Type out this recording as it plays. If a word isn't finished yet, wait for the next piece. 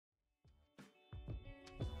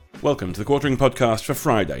Welcome to the Quartering Podcast for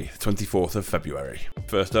Friday, 24th of February.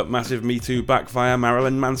 First up, massive Me Too backfire,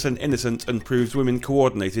 Marilyn Manson innocent and proves women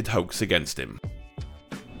coordinated hoax against him.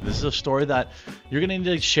 This is a story that you're going to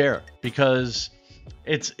need to share because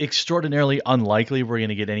it's extraordinarily unlikely we're going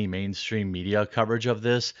to get any mainstream media coverage of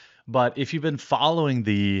this. But if you've been following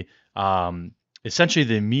the essentially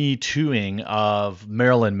the Me Tooing of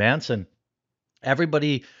Marilyn Manson,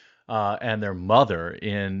 everybody and their mother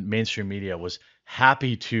in mainstream media was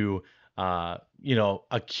happy to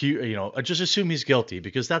just assume he's guilty,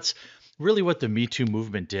 because that's really what the Me Too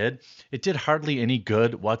movement did. It did hardly any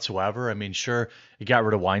good whatsoever. I mean, sure, it got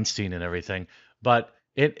rid of Weinstein and everything, but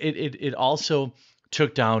it also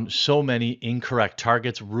took down so many incorrect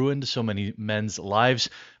targets, ruined so many men's lives.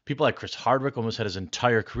 People like Chris Hardwick almost had his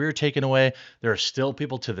entire career taken away. There are still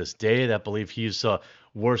people to this day that believe he's the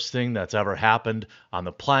worst thing that's ever happened on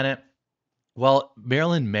the planet. Well,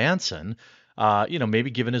 Marilyn Manson,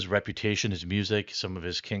 maybe given his reputation, his music, some of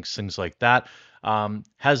his kinks, things like that,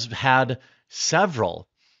 has had several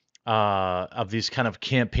of these kind of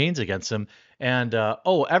campaigns against him. And,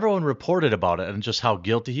 everyone reported about it and just how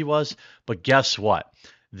guilty he was. But guess what?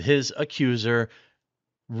 His accuser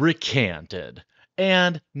recanted.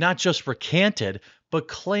 And not just recanted, but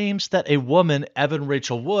claims that a woman, Evan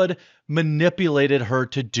Rachel Wood, manipulated her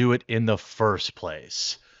to do it in the first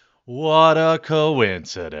place. What a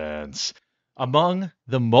coincidence. Among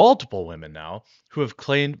the multiple women now who have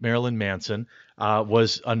claimed Marilyn Manson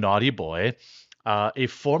was a naughty boy, a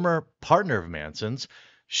former partner of Manson's,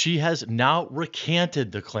 she has now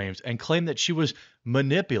recanted the claims and claimed that she was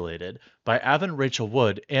manipulated by Evan Rachel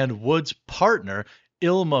Wood and Wood's partner,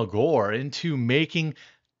 Ilma Gore, into making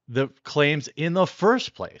the claims in the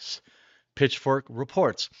first place. Pitchfork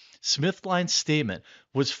reports Smithline's statement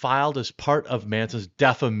was filed as part of Manson's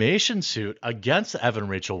defamation suit against Evan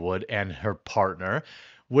Rachel Wood and her partner,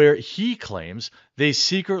 where he claims they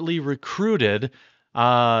secretly recruited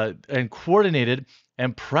and coordinated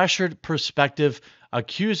and pressured prospective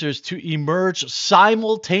accusers to emerge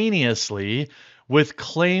simultaneously with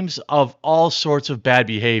claims of all sorts of bad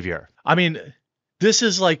behavior. I mean, this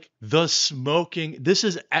is like the smoking. This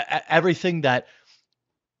is everything that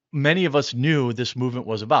many of us knew this movement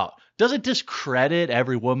was about. Does it discredit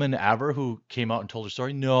every woman ever who came out and told her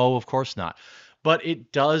story? No, of course not. But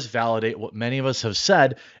it does validate what many of us have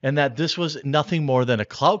said, and that this was nothing more than a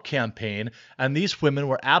clout campaign, and these women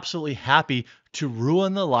were absolutely happy to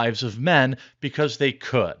ruin the lives of men because they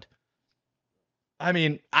could. I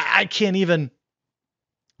mean, I can't even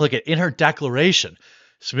look at in her declaration.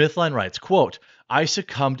 Smithline writes, quote, I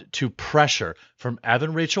succumbed to pressure from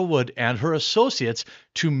Evan Rachel Wood and her associates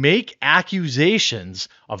to make accusations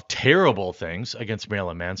of terrible things against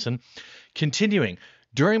Marilyn Manson. Continuing,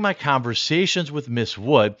 during my conversations with Miss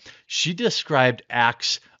Wood, she described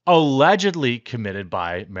acts allegedly committed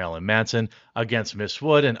by Marilyn Manson against Miss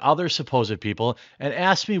Wood and other supposed people and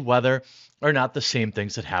asked me whether or not the same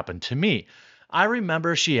things had happened to me. I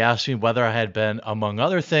remember she asked me whether I had been, among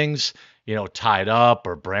other things, tied up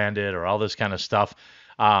or branded or all this kind of stuff,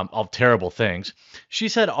 all terrible things. She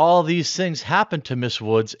said all these things happened to Miss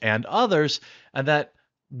Woods and others, and that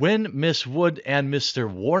when Miss Wood and Mr.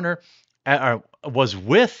 Warner was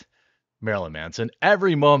with Marilyn Manson,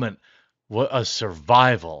 every moment was a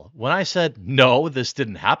survival. When I said, no, this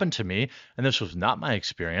didn't happen to me, and this was not my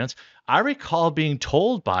experience, I recall being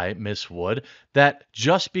told by Miss Wood that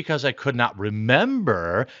just because I could not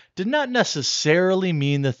remember did not necessarily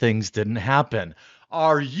mean the things didn't happen.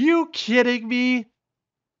 Are you kidding me?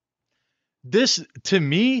 This, to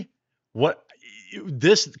me,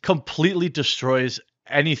 this completely destroys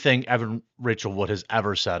anything Evan Rachel Wood has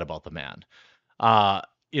ever said about the man.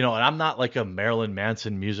 And I'm not like a Marilyn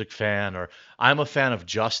Manson music fan, or I'm a fan of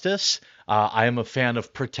justice. I am a fan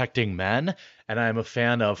of protecting men, and I am a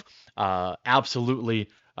fan of absolutely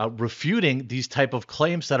refuting these type of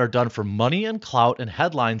claims that are done for money and clout and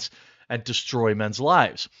headlines and destroy men's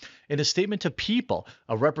lives. In a statement to People,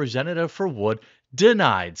 a representative for Wood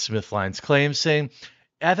denied Smithline's claims, saying,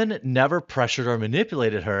 Evan never pressured or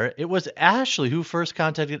manipulated her. It was Ashley who first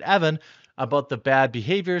contacted Evan about the bad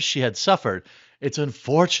behaviors she had suffered. It's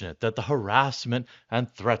unfortunate that the harassment and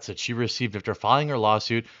threats that she received after filing her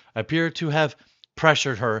lawsuit appear to have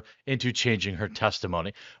pressured her into changing her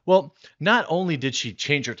testimony. Well, not only did she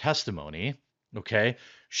change her testimony, okay,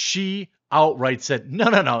 she outright said,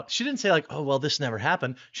 no. She didn't say like, oh, well, this never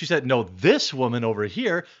happened. She said, no, this woman over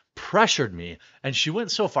here pressured me. And she went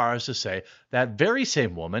so far as to say that very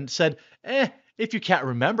same woman said, if you can't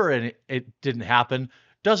remember and it didn't happen,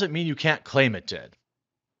 doesn't mean you can't claim it did.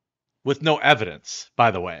 With no evidence, by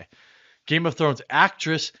the way. Game of Thrones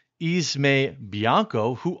actress Ismay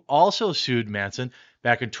Bianco, who also sued Manson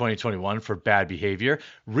back in 2021 for bad behavior,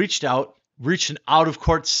 reached an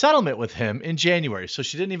out-of-court settlement with him in January. So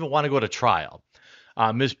she didn't even want to go to trial.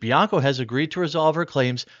 Ms. Bianco has agreed to resolve her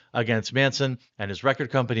claims against Manson and his record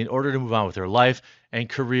company in order to move on with her life and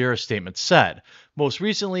career, a statement said. Most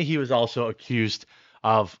recently, he was also accused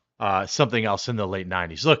of something else in the late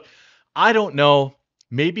 90s. Look, I don't know.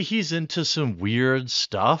 Maybe he's into some weird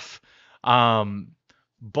stuff.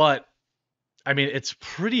 But, I mean, it's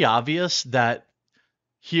pretty obvious that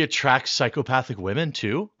he attracts psychopathic women,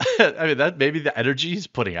 too. I mean, that maybe the energy he's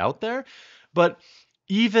putting out there. But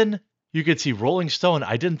even you could see Rolling Stone,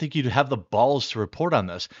 I didn't think you'd have the balls to report on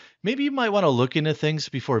this. Maybe you might want to look into things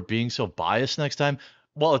before being so biased next time.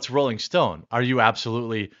 Well, it's Rolling Stone. Are you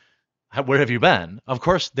absolutely... Where have you been? Of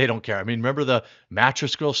course they don't care. I mean, remember the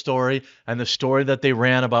Mattress Girl story and the story that they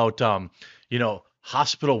ran about,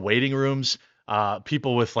 hospital waiting rooms,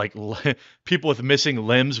 people with people with missing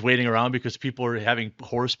limbs waiting around because people were having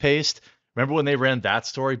horse paste. Remember when they ran that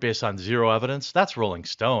story based on zero evidence? That's Rolling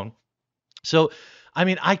Stone. So, I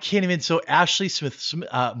mean, I can't even. So Ashley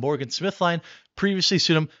Morgan Smithline previously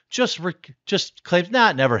sued him, just claims,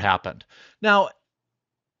 it never happened. Now,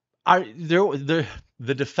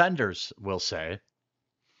 the defenders will say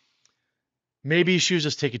maybe she was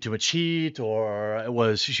just taking too much heat,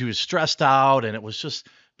 or she was stressed out and it was just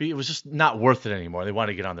not worth it anymore. They want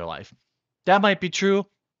to get on their life. That might be true,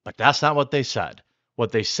 but that's not what they said.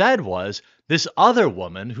 What they said was this other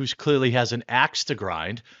woman, who's clearly has an axe to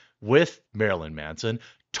grind with Marilyn Manson,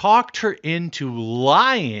 talked her into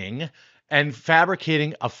lying and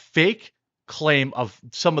fabricating a fake claim of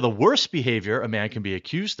some of the worst behavior a man can be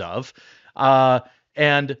accused of,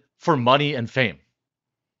 and for money and fame.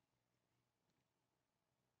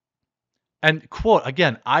 And quote,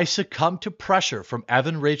 again, I succumbed to pressure from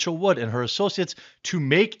Evan Rachel Wood and her associates to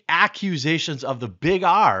make accusations of the big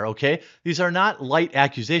R, okay? These are not light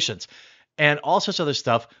accusations. And all sorts of other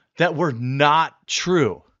stuff that were not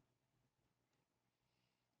true.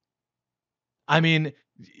 I mean,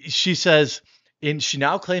 she says, she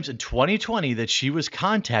now claims in 2020 that she was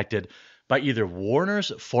contacted by either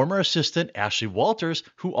Warner's former assistant, Ashley Walters,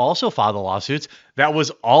 who also filed the lawsuits, that was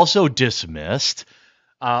also dismissed,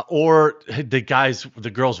 or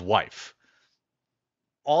the girl's wife.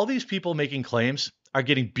 All these people making claims are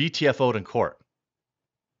getting BTFO'd in court.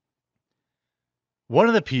 One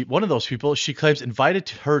of those people, she claims, invited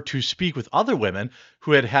her to speak with other women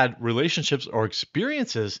who had relationships or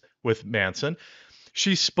experiences with Manson.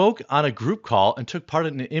 She spoke on a group call and took part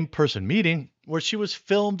in an in-person meeting where she was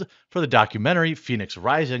filmed for the documentary Phoenix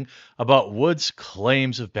Rising about Wood's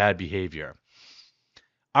claims of bad behavior.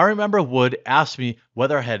 I remember Wood asked me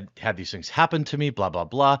whether I had these things happen to me, blah, blah,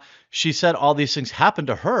 blah. She said all these things happened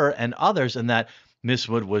to her and others, and that Miss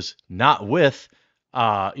Wood was not with,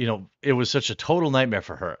 it was such a total nightmare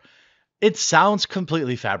for her. It sounds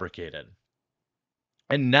completely fabricated.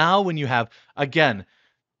 And now when you have, again,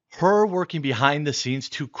 her working behind the scenes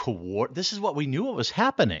to coordinate, this is what we knew what was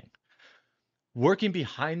happening. Working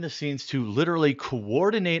behind the scenes to literally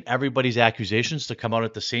coordinate everybody's accusations to come out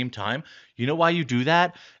at the same time. You know why you do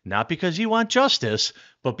that? Not because you want justice,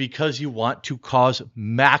 but because you want to cause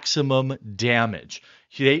maximum damage.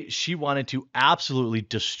 She wanted to absolutely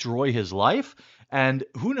destroy his life. And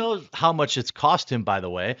who knows how much it's cost him, by the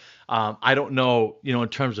way. I don't know, in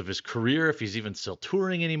terms of his career, if he's even still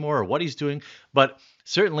touring anymore or what he's doing. But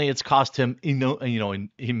certainly it's cost him,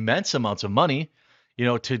 immense amounts of money,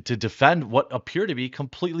 to defend what appear to be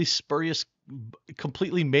completely spurious,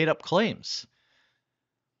 completely made up claims.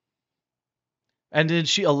 And then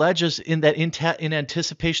she alleges in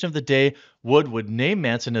anticipation of the day Wood would name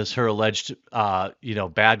Manson as her alleged,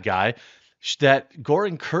 bad guy, that Gore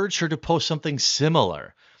encouraged her to post something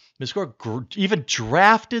similar. Ms. Gore even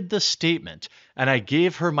drafted the statement, and I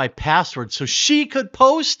gave her my password so she could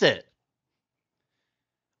post it.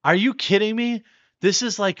 Are you kidding me? This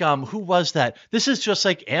is like, who was that? This is just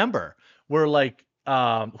like Amber, where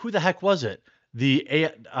who the heck was it?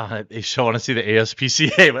 I want to see the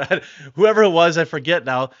ASPCA, but whoever it was, I forget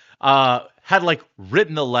now, had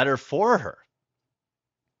written the letter for her.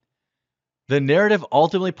 The narrative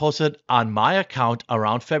ultimately posted on my account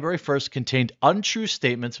around February 1st contained untrue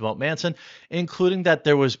statements about Manson, including that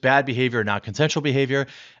there was bad behavior, not consensual behavior,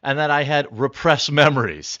 and that I had repressed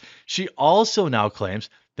memories. She also now claims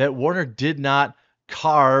that Warner did not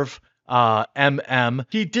carve MM.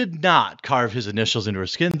 He did not carve his initials into her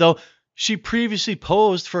skin, though she previously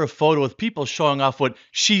posed for a photo with people showing off what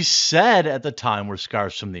she said at the time were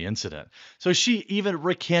scars from the incident. So she even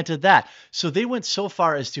recanted that. So they went so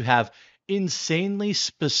far as to have insanely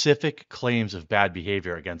specific claims of bad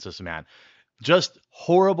behavior against this man. Just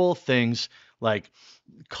horrible things like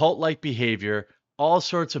cult-like behavior, all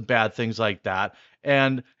sorts of bad things like that.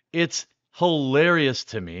 And it's hilarious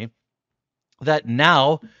to me that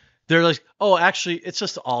now they're like, oh, actually, it's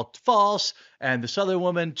just all false. And this other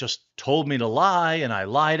woman just told me to lie, and I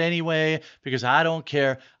lied anyway because I don't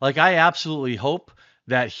care. Like, I absolutely hope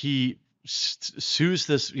that he sues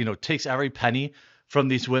this, takes every penny from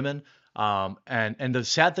these women. And the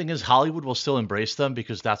sad thing is Hollywood will still embrace them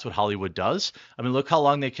because that's what Hollywood does. I mean, look how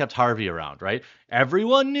long they kept Harvey around, right?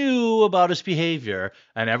 Everyone knew about his behavior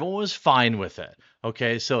and everyone was fine with it.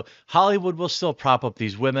 Okay, so Hollywood will still prop up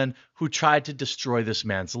these women who tried to destroy this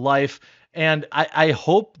man's life. And I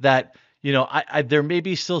hope that, there may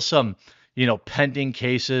be still some, pending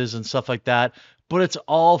cases and stuff like that, but it's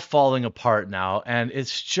all falling apart now. And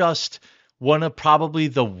it's just one of probably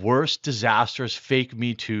the worst disastrous fake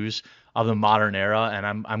Me Too's of the modern era. And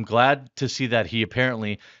I'm glad to see that he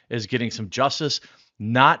apparently is getting some justice.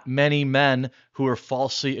 Not many men who are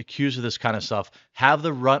falsely accused of this kind of stuff have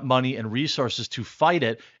the money and resources to fight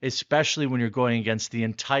it, especially when you're going against the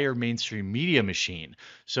entire mainstream media machine.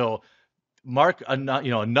 So, Mark,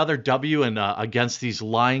 another W and against these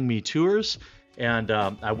lying Me Tooers, and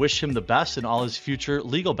I wish him the best in all his future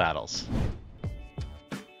legal battles.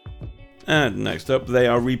 And next up, they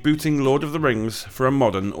are rebooting Lord of the Rings for a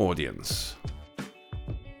modern audience.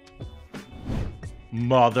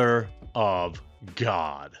 Mother of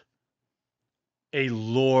God. A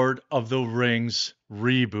Lord of the Rings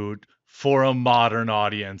reboot for a modern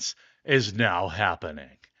audience is now happening.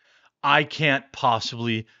 I can't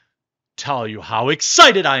possibly tell you how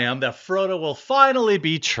excited I am that Frodo will finally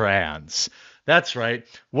be trans. That's right.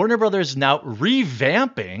 Warner Brothers is now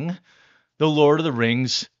revamping the Lord of the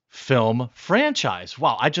Rings film franchise.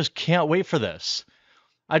 Wow, I just can't wait for this.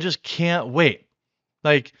 I just can't wait.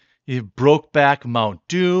 Like, you Brokeback Mount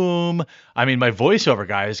Doom. I mean, my voiceover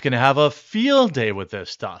guy is going to have a field day with this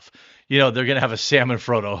stuff. They're going to have a Sam and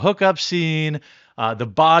Frodo hookup scene, the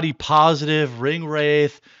body positive ring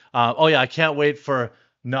wraith. I can't wait for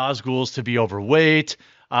Nazguls to be overweight.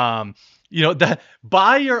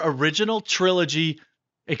 Buy your original trilogy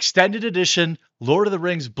extended edition Lord of the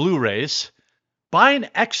Rings Blu-rays. Buy an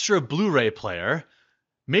extra Blu-ray player.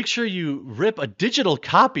 Make sure you rip a digital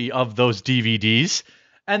copy of those DVDs.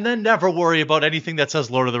 And then never worry about anything that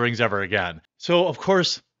says Lord of the Rings ever again. So, of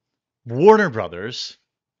course, Warner Brothers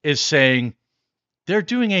is saying they're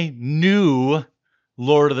doing a new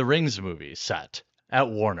Lord of the Rings movie set at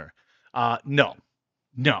Warner. No,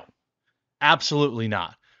 absolutely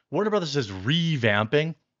not. Warner Brothers is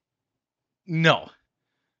revamping. No.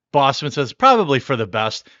 Bossman says, probably for the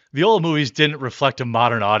best. The old movies didn't reflect a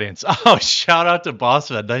modern audience. Oh, shout out to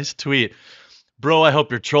Bossman. Nice tweet. Bro, I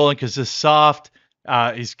hope you're trolling because this is soft.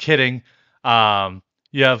 He's kidding.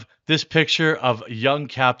 You have this picture of young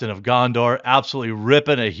Captain of Gondor absolutely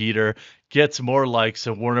ripping a heater. Gets more likes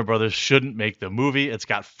than Warner Brothers shouldn't make the movie. It's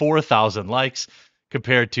got 4,000 likes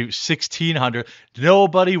compared to 1,600.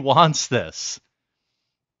 Nobody wants this.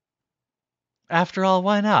 After all,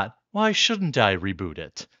 why not? Why shouldn't I reboot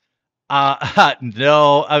it?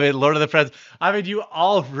 No, I mean, Lord of the Friends. I mean, you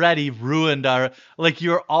already ruined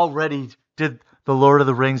you already did the Lord of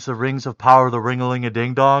the Rings of Power, the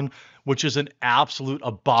Ring-a-ling-a-ding-dong, which is an absolute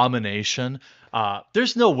abomination.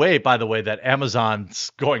 There's no way, by the way, that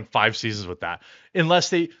Amazon's going 5 seasons with that, unless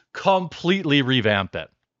they completely revamp it.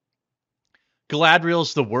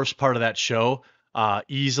 Galadriel's the worst part of that show,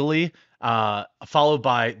 easily, followed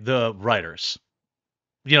by the writers.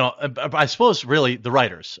 I suppose really the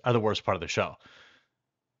writers are the worst part of the show.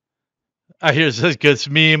 Here's this good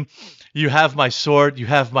meme. You have my sword, you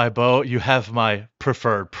have my bow, you have my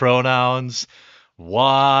preferred pronouns.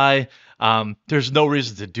 Why? There's no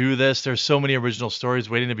reason to do this. There's so many original stories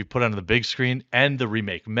waiting to be put on the big screen and the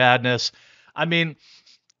remake madness. I mean,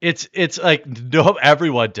 it's like no,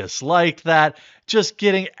 everyone disliked that. Just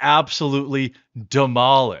getting absolutely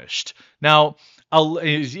demolished. Now,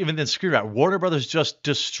 even then, screw that. Warner Brothers just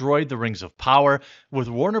destroyed the Rings of Power. With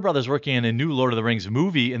Warner Brothers working on a new Lord of the Rings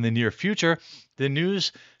movie in the near future, the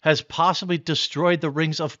news has possibly destroyed the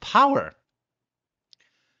Rings of Power.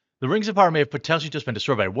 The Rings of Power may have potentially just been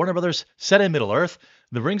destroyed by Warner Brothers, set in Middle-earth.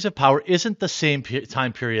 The Rings of Power isn't the same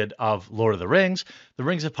time period of Lord of the Rings. The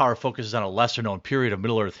Rings of Power focuses on a lesser-known period of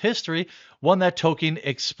Middle-earth history, one that Tolkien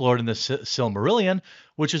explored in the Silmarillion,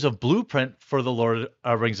 which is a blueprint for the Lord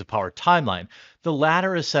of Rings of Power timeline. The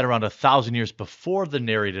latter is set around 1,000 years before the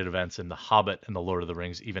narrated events in The Hobbit and The Lord of the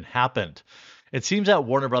Rings even happened. It seems that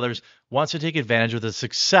Warner Brothers wants to take advantage of the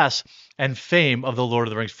success and fame of the Lord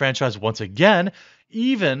of the Rings franchise once again,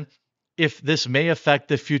 even if this may affect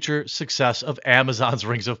the future success of Amazon's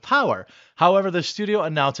Rings of Power. However, the studio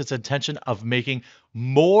announced its intention of making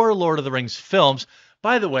more Lord of the Rings films.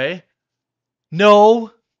 By the way,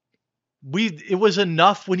 no, it was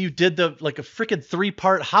enough when you did a freaking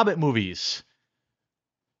 3-part Hobbit movies.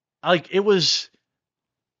 Like it was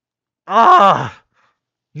no,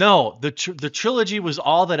 the trilogy was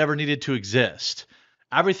all that ever needed to exist.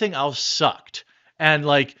 Everything else sucked. And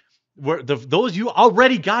those you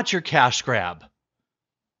already got your cash grab.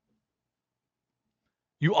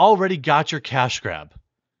 You already got your cash grab.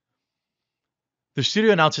 The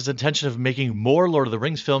studio announced its intention of making more Lord of the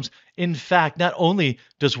Rings films. In fact, not only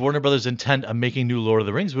does Warner Brothers intend on making new Lord of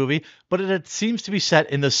the Rings movie, but it seems to be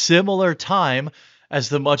set in the similar time as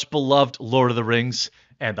the much beloved Lord of the Rings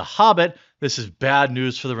and The Hobbit. This is bad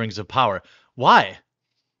news for the Rings of Power. Why?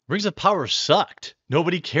 Rings of Power sucked.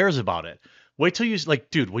 Nobody cares about it. Wait till you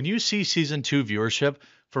dude, when you see season 2 viewership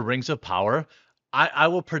for Rings of Power, I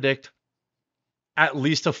will predict at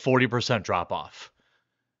least a 40% drop off.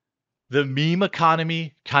 The meme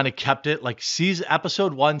economy kind of kept it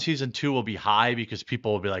episode 1, season 2 will be high because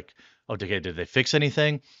people will be like, oh, okay, did they fix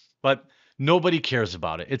anything? But nobody cares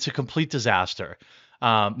about it. It's a complete disaster.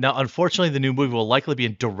 Now, unfortunately, the new movie will likely be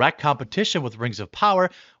in direct competition with Rings of Power.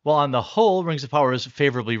 While on the whole, Rings of Power is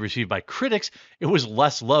favorably received by critics, it was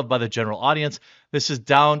less loved by the general audience. This is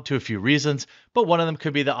down to a few reasons, but one of them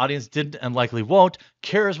could be the audience didn't and likely won't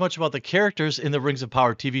care as much about the characters in the Rings of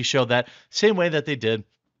Power TV show that same way that they did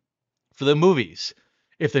for the movies.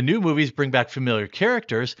 If the new movies bring back familiar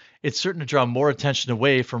characters, it's certain to draw more attention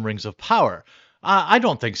away from Rings of Power. I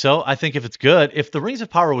don't think so. I think if it's good, if the Rings of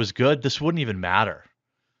Power was good, this wouldn't even matter.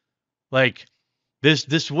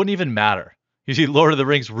 This wouldn't even matter. You see, Lord of the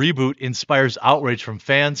Rings reboot inspires outrage from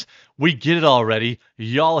fans. We get it already.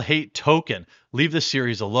 Y'all hate Tolkien. Leave the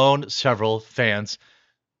series alone, several fans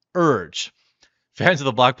urge. Fans of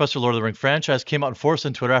the blockbuster Lord of the Rings franchise came out in force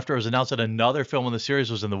on Twitter after it was announced that another film in the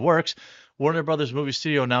series was in the works. Warner Brothers Movie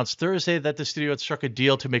Studio announced Thursday that the studio had struck a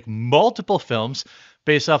deal to make multiple films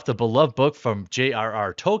based off the beloved book from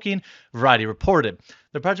J.R.R. Tolkien, Variety reported.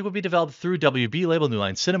 The project will be developed through WB label New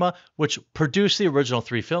Line Cinema, which produced the original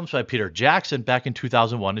 3 films by Peter Jackson back in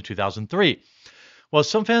 2001 to 2003. While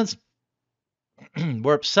some fans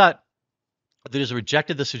were upset that it has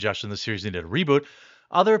rejected the suggestion the series needed a reboot,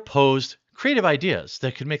 others posed creative ideas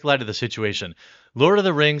that could make light of the situation. Lord of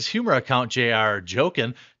the Rings humor account J.R.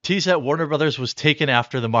 Jokin teased that Warner Brothers was taken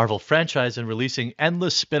after the Marvel franchise and releasing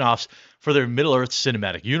endless spin-offs for their Middle-earth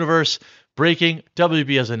cinematic universe. Breaking,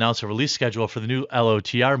 WB has announced a release schedule for the new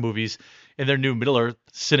LOTR movies in their new Middle-earth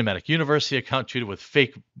cinematic universe. The account tweeted with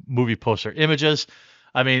fake movie poster images.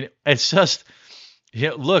 I mean, it's just,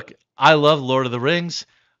 look, I love Lord of the Rings.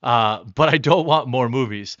 But I don't want more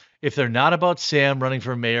movies. If they're not about Sam running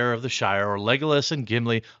for mayor of the Shire or Legolas and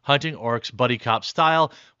Gimli hunting orcs buddy cop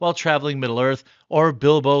style while traveling Middle-earth, or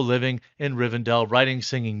Bilbo living in Rivendell writing,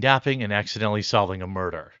 singing, napping, and accidentally solving a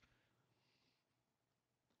murder.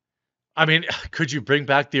 I mean, could you bring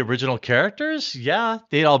back the original characters? Yeah,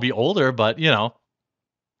 they'd all be older, but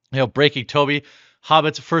Breaking Toby,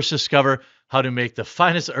 hobbits first discover how to make the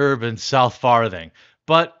finest herb in South Farthing.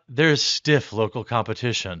 But there's stiff local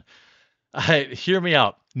competition. Hear me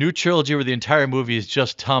out. New trilogy where the entire movie is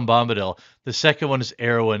just Tom Bombadil. The second one is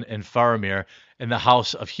Arwen and Faramir in the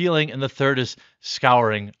House of Healing. And the third is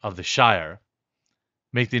Scouring of the Shire.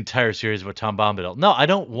 Make the entire series about Tom Bombadil. No, I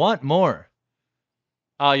don't want more.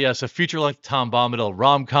 Yes, a feature-length Tom Bombadil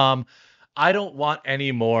rom-com. I don't want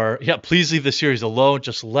any more. Yeah, please leave the series alone.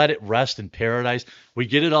 Just let it rest in paradise. We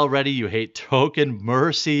get it already. You hate Tolkien.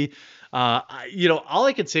 Mercy. All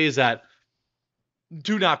I can say is that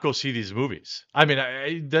do not go see these movies. I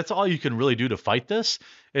mean, that's all you can really do to fight this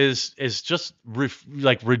is just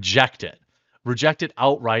reject it. Reject it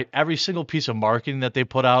outright. Every single piece of marketing that they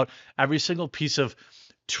put out, every single piece of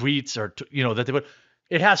tweets or that they put,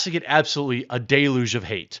 it has to get absolutely a deluge of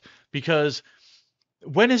hate, because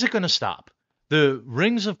when is it going to stop? The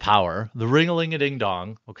Rings of Power, the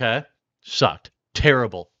ring-a-ling-a-ding-dong, okay, sucked.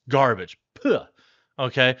 Terrible. Garbage. Puh.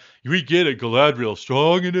 Okay, we get it, Galadriel,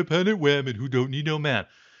 strong, independent women who don't need no man.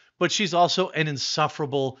 But she's also an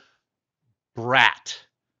insufferable brat.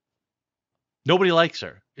 Nobody likes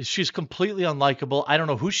her. She's completely unlikable. I don't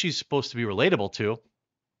know who she's supposed to be relatable to.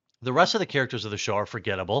 The rest of the characters of the show are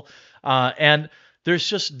forgettable. And there's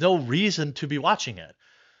just no reason to be watching it.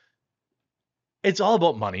 It's all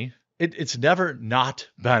about money. It's never not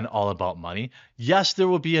been all about money. Yes, there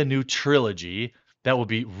will be a new trilogy that will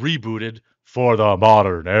be rebooted for the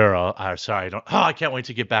modern era. I can't wait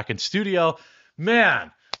to get back in studio.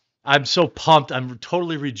 Man, I'm so pumped. I'm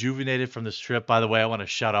totally rejuvenated from this trip. By the way, I want to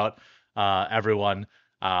shout out everyone.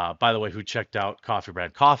 By the way, who checked out Coffee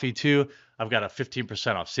Brand Coffee too. I've got a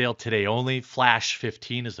 15% off sale today only.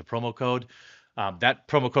 Flash15 is the promo code. That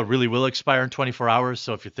promo code really will expire in 24 hours.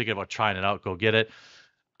 So if you're thinking about trying it out, go get it.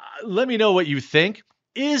 Let me know what you think.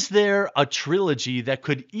 Is there a trilogy that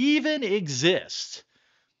could even exist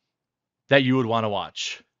that you would want to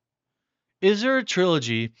watch? Is there a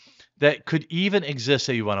trilogy that could even exist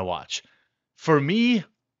that you want to watch? For me,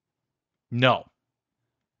 no.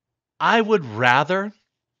 I would rather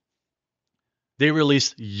they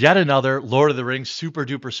release yet another Lord of the Rings super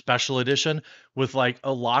duper special edition with like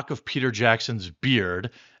a lock of Peter Jackson's beard.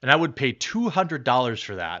 And I would pay $200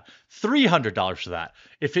 for that, $300 for that,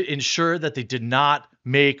 if it ensured that they did not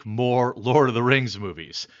make more Lord of the Rings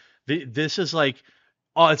movies. This is like,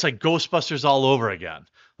 oh, it's like Ghostbusters all over again.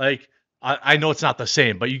 Like, I know it's not the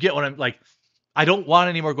same, but you get what I'm like. I don't want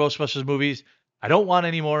any more Ghostbusters movies. I don't want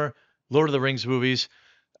any more Lord of the Rings movies.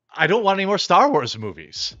 I don't want any more Star Wars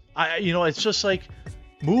movies. It's just like,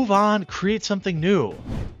 move on, create something new.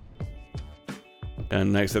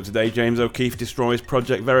 And next up today, James O'Keefe destroys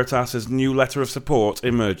Project Veritas as new letter of support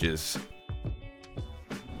emerges.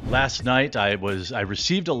 Last night, I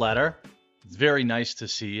received a letter. It's very nice to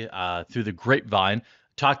see through the grapevine.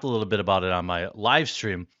 Talked a little bit about it on my live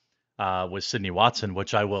stream with Sydney Watson,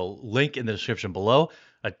 which I will link in the description below.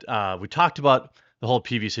 We talked about the whole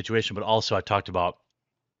PV situation, but also I talked about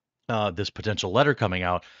this potential letter coming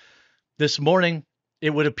out. This morning, it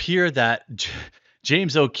would appear that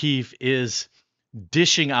James O'Keefe is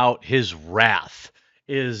dishing out his wrath,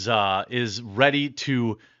 is ready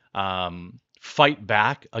to fight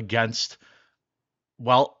back against,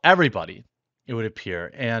 well, everybody, it would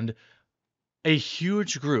appear, and a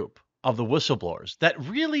huge group of the whistleblowers that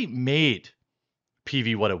really made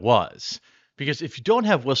PV what it was. Because if you don't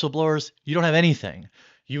have whistleblowers, you don't have anything.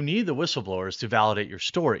 You need the whistleblowers to validate your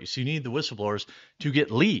stories. You need the whistleblowers to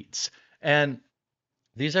get leads. And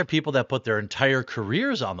these are people that put their entire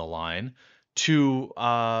careers on the line to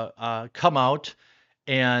come out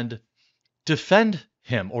and defend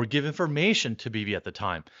him or give information to BV at the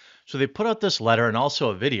time. So they put out this letter and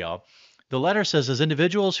also a video. The letter says, as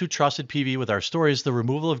individuals who trusted PV with our stories, the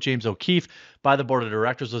removal of James O'Keefe by the board of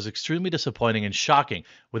directors was extremely disappointing and shocking.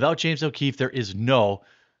 Without James O'Keefe, there is no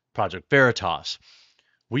Project Veritas.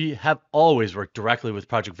 We have always worked directly with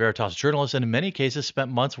Project Veritas journalists and in many cases spent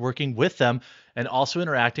months working with them and also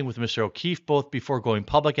interacting with Mr. O'Keefe both before going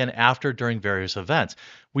public and after during various events.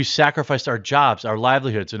 We sacrificed our jobs, our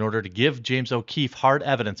livelihoods in order to give James O'Keefe hard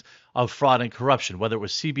evidence of fraud and corruption, whether it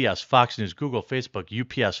was CBS, Fox News, Google, Facebook,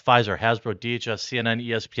 UPS, Pfizer, Hasbro, DHS, CNN,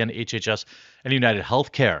 ESPN, HHS, and United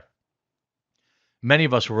Healthcare. Many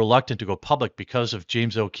of us were reluctant to go public because of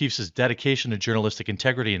James O'Keefe's dedication to journalistic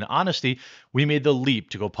integrity and honesty. We made the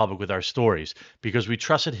leap to go public with our stories because we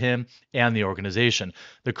trusted him and the organization.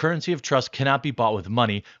 The currency of trust cannot be bought with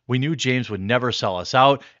money. We knew James would never sell us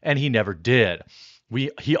out, and he never did.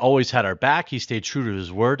 He always had our back. He stayed true to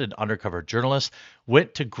his word. An undercover journalist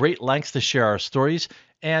went to great lengths to share our stories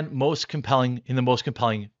and in the most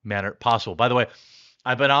compelling manner possible. By the way,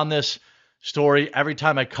 I've been on this story every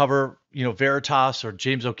time I cover, Veritas or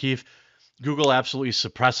James O'Keefe. Google absolutely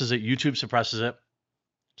suppresses it. YouTube suppresses it.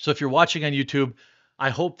 So if you're watching on YouTube, I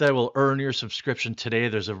hope that will earn your subscription today.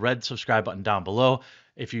 There's a red subscribe button down below.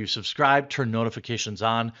 If you subscribe, turn notifications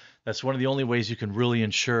on. That's one of the only ways you can really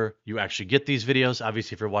ensure you actually get these videos.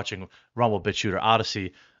 Obviously, if you're watching Rumble, BitChute, or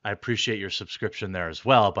Odyssey, I appreciate your subscription there as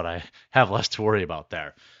well, but I have less to worry about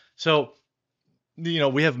there. So,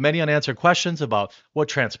 we have many unanswered questions about what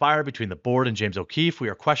transpired between the board and James O'Keefe. We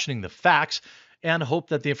are questioning the facts and hope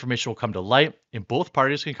that the information will come to light and both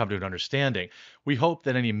parties can come to an understanding. We hope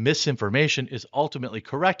that any misinformation is ultimately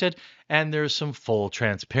corrected and there's some full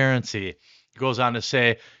transparency. It goes on to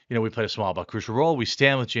say, we played a small but crucial role. We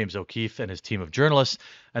stand with James O'Keefe and his team of journalists.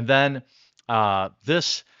 And then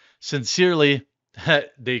this sincerely,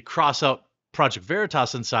 they cross out Project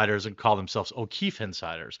Veritas insiders and call themselves O'Keefe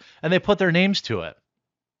insiders. And they put their names to it.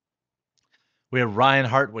 We have Ryan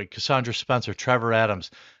Hartwig, Cassandra Spencer, Trevor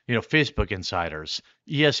Adams, Facebook insiders,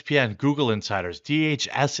 ESPN, Google insiders,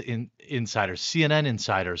 DHS insiders, CNN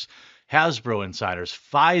insiders, Hasbro insiders,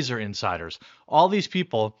 Pfizer insiders. All these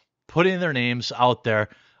people putting their names out there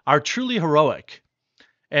are truly heroic.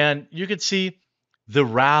 And you can see the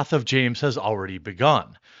wrath of James has already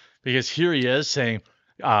begun. Because here he is saying,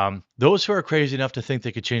 those who are crazy enough to think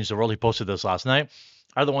they could change the world, he posted this last night,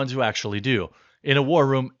 are the ones who actually do. In a war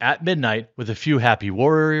room at midnight with a few happy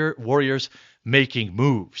warriors making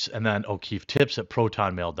moves. And then O'Keefe tips at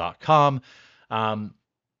protonmail.com. And,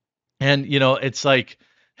 it's like,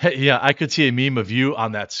 Yeah, I could see a meme of you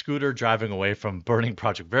on that scooter driving away from burning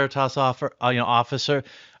Project Veritas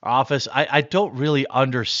office. I don't really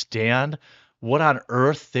understand what on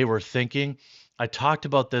earth they were thinking. I talked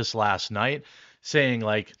about this last night, saying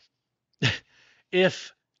like,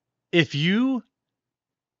 if you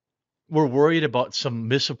were worried about some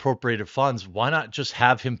misappropriated funds, why not just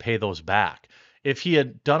have him pay those back? If he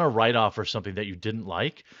had done a write-off or something that you didn't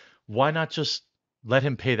like, why not just let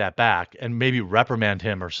him pay that back and maybe reprimand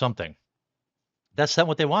him or something? That's not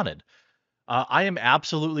what they wanted. I am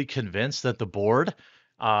absolutely convinced that the board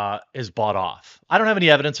is bought off. I don't have any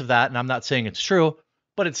evidence of that, and I'm not saying it's true,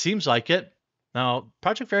 but it seems like it. Now,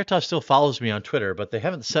 Project Veritas still follows me on Twitter, but they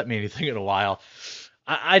haven't sent me anything in a while.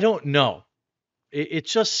 I don't know.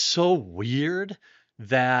 It's just so weird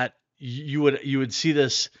that you would see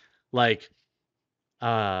this like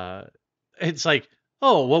uh it's like,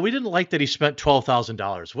 oh well, we didn't like that he spent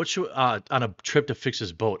 $12,000. What should on a trip to fix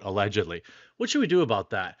his boat allegedly? What should we do about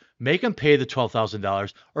that? Make him pay the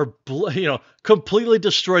 $12,000, or completely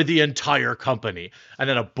destroy the entire company? And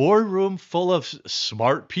then a boardroom full of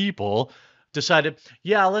smart people decided,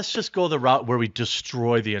 yeah, let's just go the route where we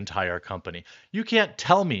destroy the entire company. You can't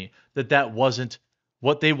tell me that that wasn't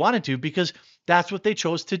what they wanted to, because that's what they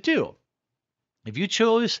chose to do. If you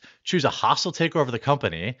choose a hostile takeover of the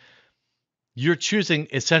company, you're choosing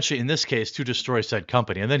essentially in this case to destroy said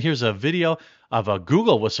company. And then here's a video of a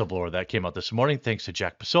Google whistleblower that came out this morning, thanks to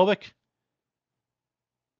Jack Posobiec.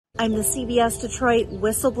 I'm the CBS Detroit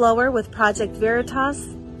whistleblower with Project Veritas,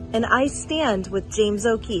 and I stand with James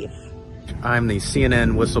O'Keefe. I'm the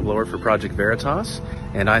CNN whistleblower for Project Veritas,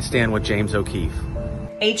 and I stand with James O'Keefe.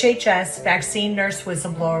 HHS vaccine nurse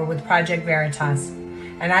whistleblower with Project Veritas,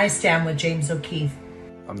 and I stand with James O'Keefe.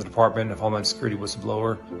 I'm the Department of Homeland Security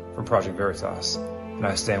whistleblower from Project Veritas, and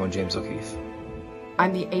I stand with James O'Keefe.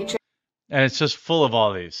 I'm the HHS. And it's just full of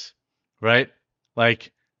all these, right?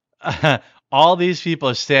 Like, all these people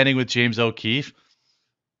are standing with James O'Keefe.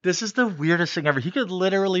 This is the weirdest thing ever. He could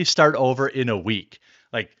literally start over in a week.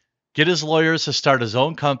 Like, get his lawyers to start his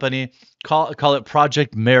own company, call it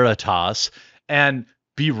Project Veritas, and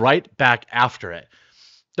be right back after it.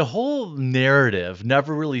 The whole narrative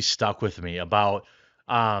never really stuck with me about,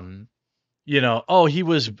 he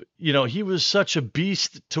was such a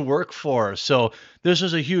beast to work for, so this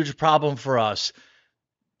was a huge problem for us.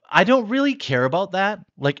 I don't really care about that,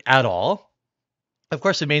 like, at all. Of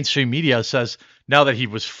course, the mainstream media says now that he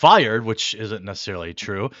was fired, which isn't necessarily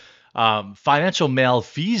true, financial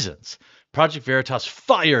malfeasance. Project Veritas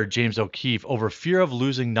fired James O'Keefe over fear of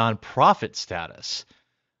losing nonprofit status.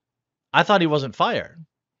 I thought he wasn't fired.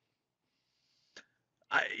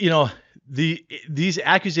 These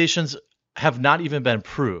accusations have not even been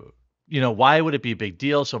proved. Why would it be a big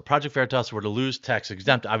deal? So Project Veritas were to lose tax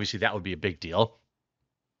exempt, obviously that would be a big deal.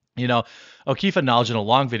 O'Keefe acknowledged in a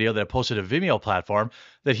long video that posted a Vimeo platform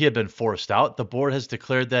that he had been forced out. The board has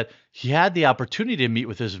declared that he had the opportunity to meet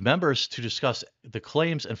with his members to discuss the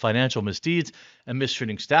claims and financial misdeeds and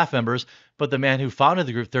mistreating staff members, but the man who founded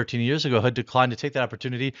the group 13 years ago had declined to take that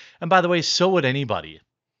opportunity. And by the way, so would anybody.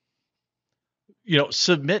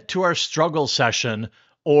 Submit to our struggle session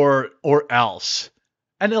or else.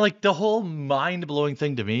 And the whole mind-blowing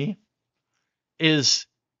thing to me is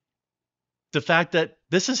the fact that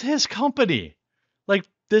this is his company.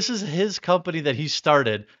 This is his company that he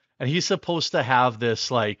started, and he's supposed to have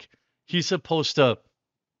this, he's supposed to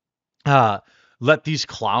let these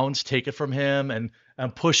clowns take it from him and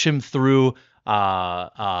push him through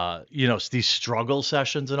these struggle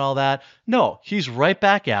sessions and all that. No, he's right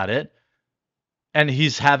back at it, and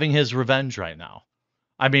he's having his revenge right now.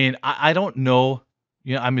 I mean, I don't know.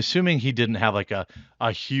 I'm assuming he didn't have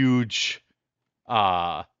a huge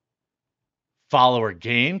follower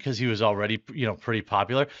gain because he was already, pretty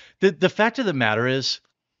popular. The fact of the matter is,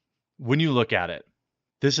 when you look at it,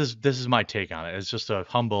 this is my take on it. It's just a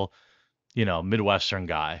humble, Midwestern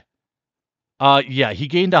guy. He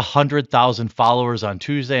gained 100,000 followers on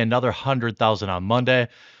Tuesday, another 100,000 on Monday.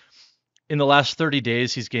 In the last 30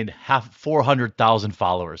 days, he's gained 400,000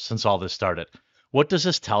 followers since all this started. What does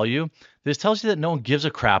this tell you? This tells you that no one gives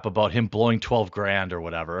a crap about him blowing 12 grand or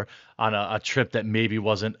whatever on a trip that maybe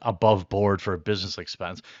wasn't above board for a business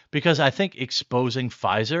expense. Because I think exposing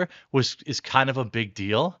Pfizer is kind of a big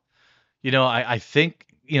deal. I think,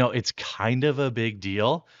 it's kind of a big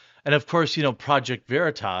deal. And of course, Project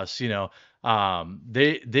Veritas, they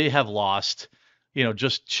have lost,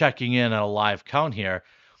 just checking in on a live count here.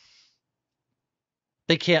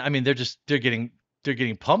 They can't, I mean, they're getting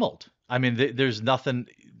pummeled. I mean, there's nothing,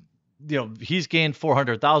 he's gained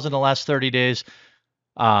 400,000 in the last 30 days.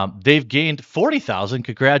 They've gained 40,000.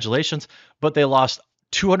 Congratulations. But they lost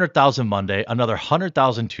 200,000 Monday, another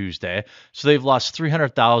 100,000 Tuesday. So they've lost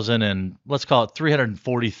 300,000 and let's call it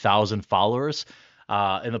 340,000 followers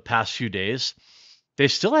in the past few days. They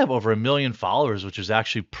still have over 1 million followers, which is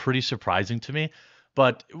actually pretty surprising to me.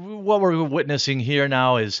 But what we're witnessing here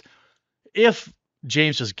now is if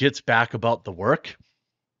James just gets back about the work,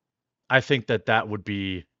 I think that would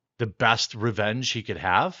be the best revenge he could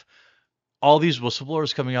have. All these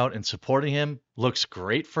whistleblowers coming out and supporting him looks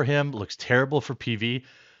great for him, looks terrible for PV.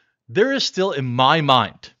 There is still, in my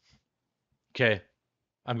mind, okay,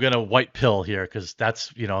 I'm going to white pill here because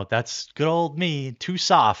that's good old me, too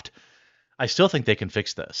soft. I still think they can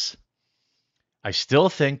fix this. I still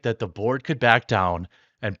think that the board could back down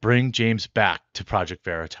and bring James back to Project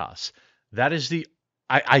Veritas. That is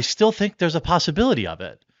I still think there's a possibility of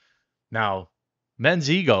it. Now, men's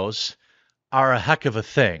egos are a heck of a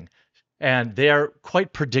thing, and they are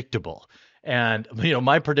quite predictable. And,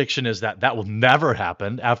 my prediction is that will never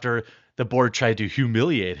happen after the board tried to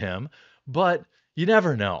humiliate him, but you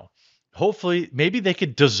never know. Hopefully, maybe they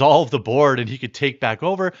could dissolve the board and he could take back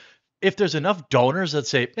over. If there's enough donors that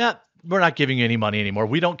say, yeah, we're not giving you any money anymore.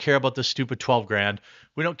 We don't care about this stupid 12 grand.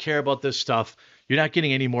 We don't care about this stuff. You're not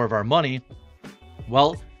getting any more of our money.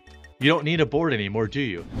 Well, you don't need a board anymore, do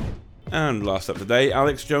you? And last up today,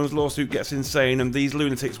 Alex Jones' lawsuit gets insane and these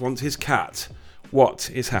lunatics want his cat. What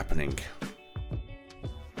is happening?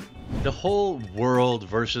 The whole world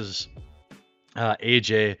versus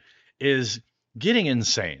AJ is getting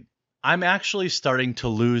insane. I'm actually starting to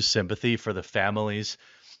lose sympathy for the families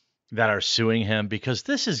that are suing him because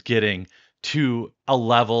this is getting to a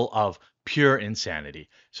level of pure insanity.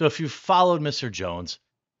 So if you followed Mr. Jones,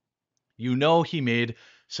 you know he made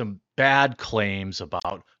some bad claims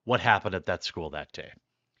about what happened at that school that day.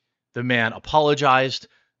 The man apologized.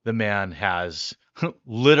 The man has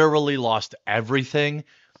literally lost everything.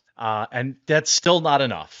 And that's still not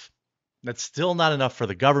enough. That's still not enough for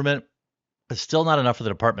the government. It's still not enough for the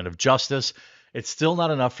Department of Justice. It's still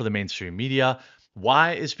not enough for the mainstream media.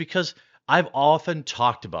 Why? Is because I've often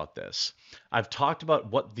talked about this. I've talked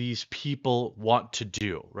about what these people want to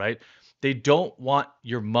do, right? They don't want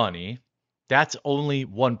your money. That's only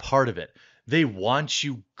one part of it. They want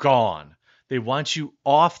you gone. They want you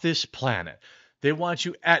off this planet. They want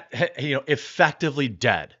you effectively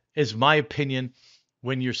dead, is my opinion,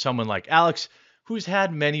 when you're someone like Alex, who's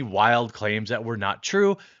had many wild claims that were not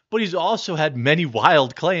true, but he's also had many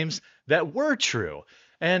wild claims that were true.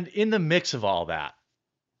 And in the mix of all that,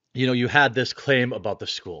 you had this claim about the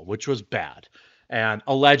school, which was bad. And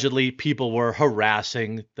allegedly, people were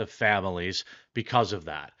harassing the families because of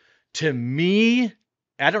that. To me,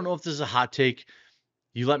 I don't know if this is a hot take.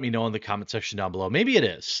 You let me know in the comment section down below. Maybe it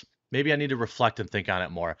is. Maybe I need to reflect and think on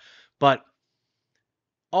it more. But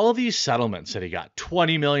all these settlements that he got,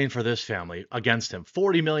 $20 million for this family against him,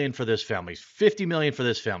 $40 million for this family, $50 million for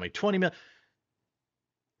this family, $20 million.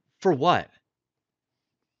 For what?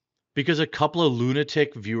 Because a couple of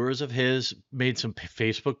lunatic viewers of his made some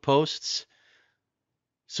Facebook posts.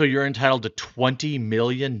 So you're entitled to $20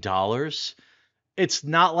 million. It's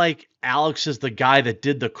not like Alex is the guy that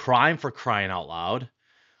did the crime, for crying out loud.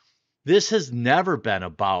 This has never been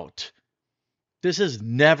about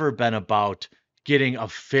getting a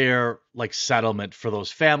fair settlement for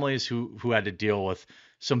those families who had to deal with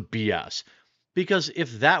some BS. Because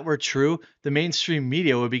if that were true, the mainstream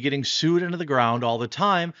media would be getting sued into the ground all the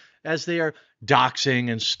time, as they are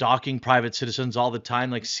doxing and stalking private citizens all the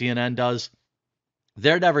time, like CNN does.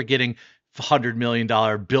 They're never getting $100 million,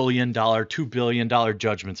 billion, $2 billion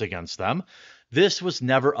judgments against them. This was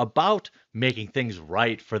never about making things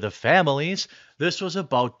right for the families. This was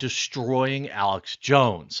about destroying Alex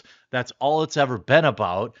Jones. That's all it's ever been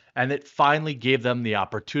about, and it finally gave them the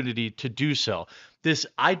opportunity to do so.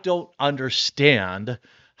 I don't understand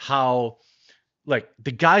how,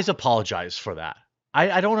 the guys apologize for that.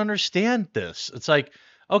 I don't understand this. It's like,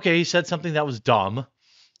 okay, he said something that was dumb.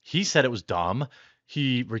 He said it was dumb.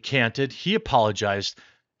 He recanted. He apologized.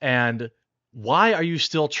 And why are you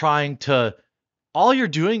still trying to... All you're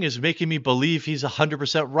doing is making me believe he's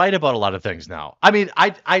 100% right about a lot of things now. I mean,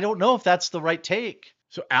 I don't know if that's the right take.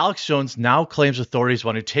 So Alex Jones now claims authorities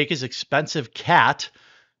want to take his expensive cat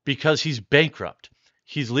because he's bankrupt.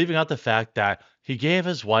 He's leaving out the fact that he gave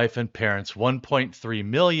his wife and parents $1.3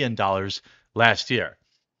 million last year.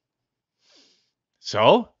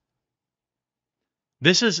 So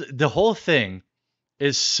the whole thing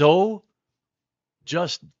is so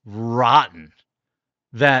just rotten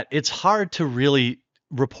that it's hard to really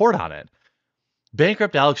report on it.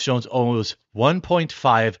 Bankrupt Alex Jones owes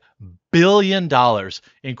 $1.5 billion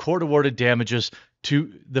in court-awarded damages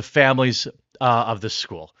to the families of the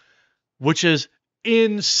school, which is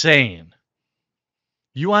insane.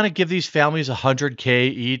 You want to give these families $100K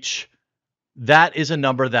each? That is a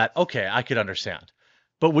number that, okay, I could understand.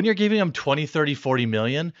 But when you're giving them 20, 30, 40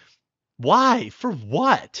 million, why? For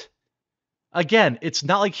what? Again, it's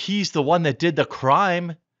not like he's the one that did the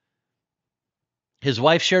crime. His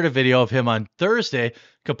wife shared a video of him on Thursday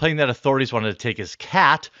complaining that authorities wanted to take his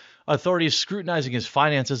cat. Authorities scrutinizing his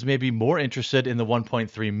finances may be more interested in the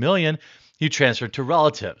 1.3 million he transferred to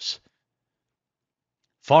relatives.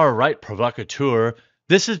 Far-right provocateur.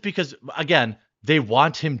 This is because, again, they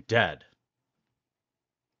want him dead.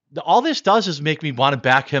 All this does is make me want to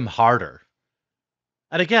back him harder.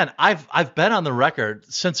 And again, I've been on the record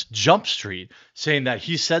since Jump Street saying that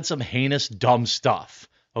he said some heinous, dumb stuff,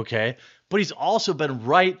 okay? But he's also been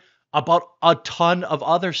right about a ton of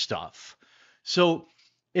other stuff. So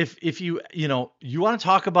if you want to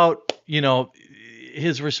talk about,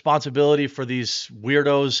 his responsibility for these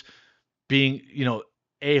weirdos being,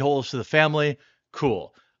 a-holes to the family,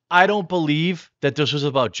 cool. I don't believe that this was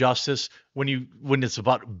about justice when it's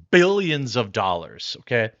about billions of dollars,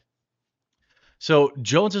 okay? So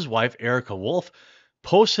Jones's wife, Erica Wolf,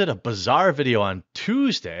 posted a bizarre video on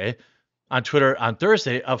Thursday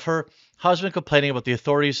of her husband complaining about the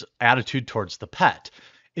authorities' attitude towards the pet.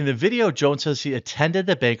 In the video, Jones says he attended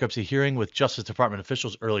the bankruptcy hearing with Justice Department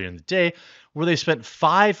officials earlier in the day, where they spent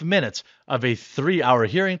 5 minutes of a 3-hour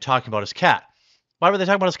hearing talking about his cat. Why were they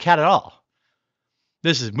talking about his cat at all?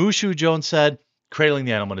 This is Mushu, Jones said, cradling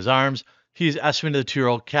the animal in his arms. He's estimated the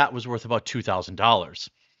 2-year-old cat was worth about $2,000.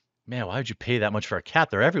 Man, why would you pay that much for a cat?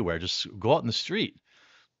 They're everywhere. Just go out in the street.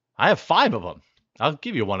 I have 5 of them. I'll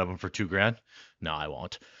give you one of them for $2,000. No, I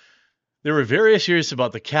won't. They were very serious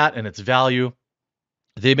about the cat and its value.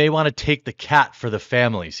 They may want to take the cat for the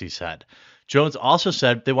families, he said. Jones also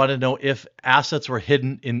said they wanted to know if assets were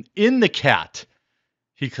hidden in the cat.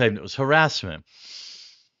 He claimed it was harassment.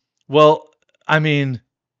 Well, I mean,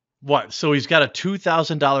 what? So he's got a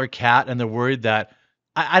 $2,000 cat and they're worried that...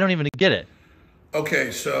 I don't even get it.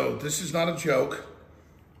 Okay, so this is not a joke.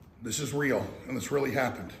 This is real, and this really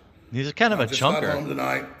happened. He's kind of a chunker. I just got home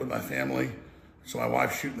tonight with my family, so my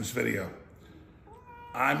wife's shooting this video.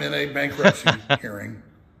 I'm in a bankruptcy hearing,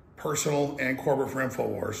 personal and corporate for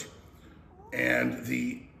InfoWars, and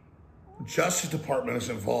the Justice Department is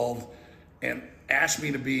involved and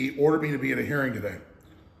ordered me to be at a hearing today.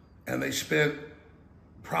 And they spent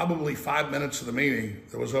probably 5 minutes of the meeting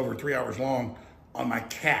that was over 3 hours long on my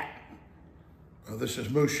cat. This is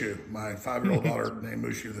Mushu, my 5-year-old daughter named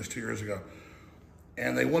Mushu this 2 years ago.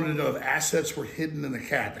 And they wanted to know if assets were hidden in the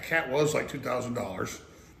cat. The cat was like $2,000.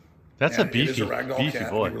 That's a beefy, it is a ragdoll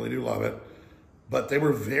cat. boy. I really do love it. But they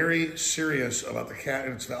were very serious about the cat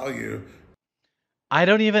and its value. I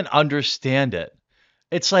don't even understand it.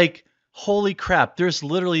 It's like, holy crap, there's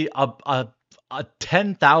literally a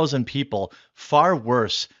 10,000 people far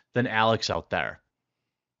worse than Alex out there.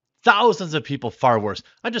 Thousands of people far worse.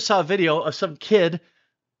 I just saw a video of some kid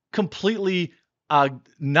completely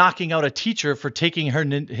knocking out a teacher for taking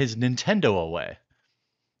his Nintendo away.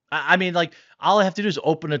 I mean, like, all I have to do is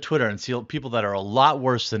open a Twitter and see people that are a lot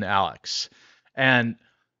worse than Alex. And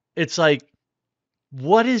it's like,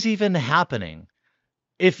 what is even happening?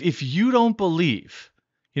 If you don't believe,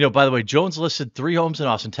 by the way, Jones listed 3 homes in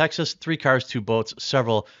Austin, Texas, 3 cars, 2 boats,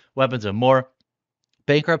 several weapons, and more.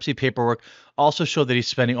 Bankruptcy paperwork also showed that he's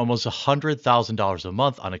spending almost $100,000 a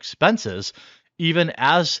month on expenses, even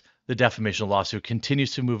as the defamation lawsuit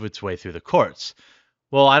continues to move its way through the courts.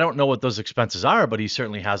 Well, I don't know what those expenses are, but he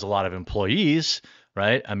certainly has a lot of employees,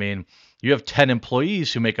 right? I mean, you have 10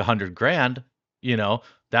 employees who make $100,000,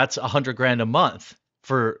 that's $100,000 a month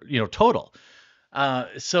for, total.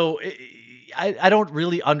 So I don't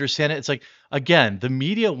really understand it. It's like, again, the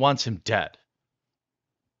media wants him dead.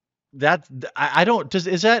 Am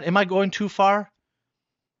I going too far?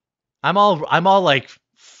 I'm all like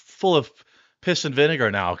full of piss and vinegar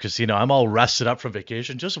now because I'm all rested up from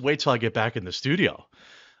vacation. Just wait till I get back in the studio.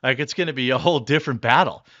 Like, it's going to be a whole different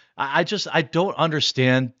battle. I don't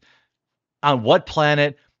understand on what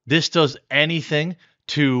planet this does anything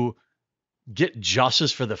to get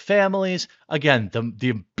justice for the families. Again, the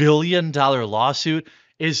 $1 billion lawsuit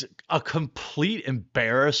is a complete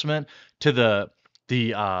embarrassment to the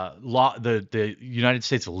United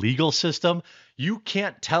States legal system. You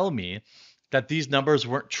can't tell me that these numbers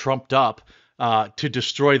weren't trumped up to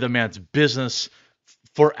destroy the man's business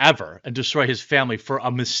forever and destroy his family for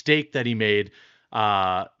a mistake that he made,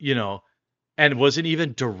 and wasn't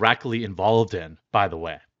even directly involved in, by the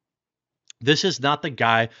way. This is not the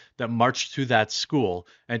guy that marched through that school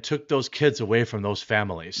and took those kids away from those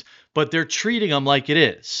families, but they're treating them like it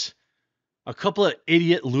is. a couple of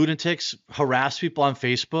idiot lunatics harass people on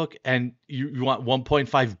Facebook and you want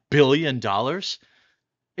 $1.5 billion?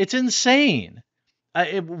 It's insane.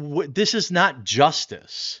 This is not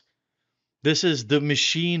justice. This is the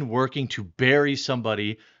machine working to bury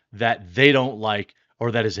somebody that they don't like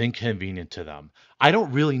or that is inconvenient to them. I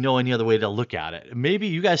don't really know any other way to look at it. Maybe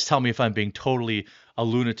you guys tell me if I'm being totally a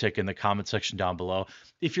lunatic in the comment section down below.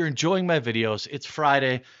 If you're enjoying my videos, it's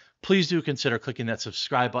Friday. Please do consider clicking that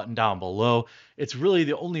subscribe button down below. It's really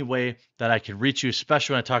the only way that I can reach you,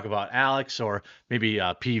 especially when I talk about Alex or maybe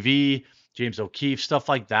PV, James O'Keefe, stuff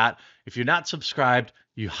like that. If you're not subscribed,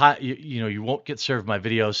 you won't get served my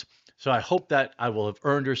videos. So I hope that I will have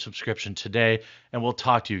earned your subscription today, and we'll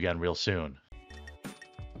talk to you again real soon.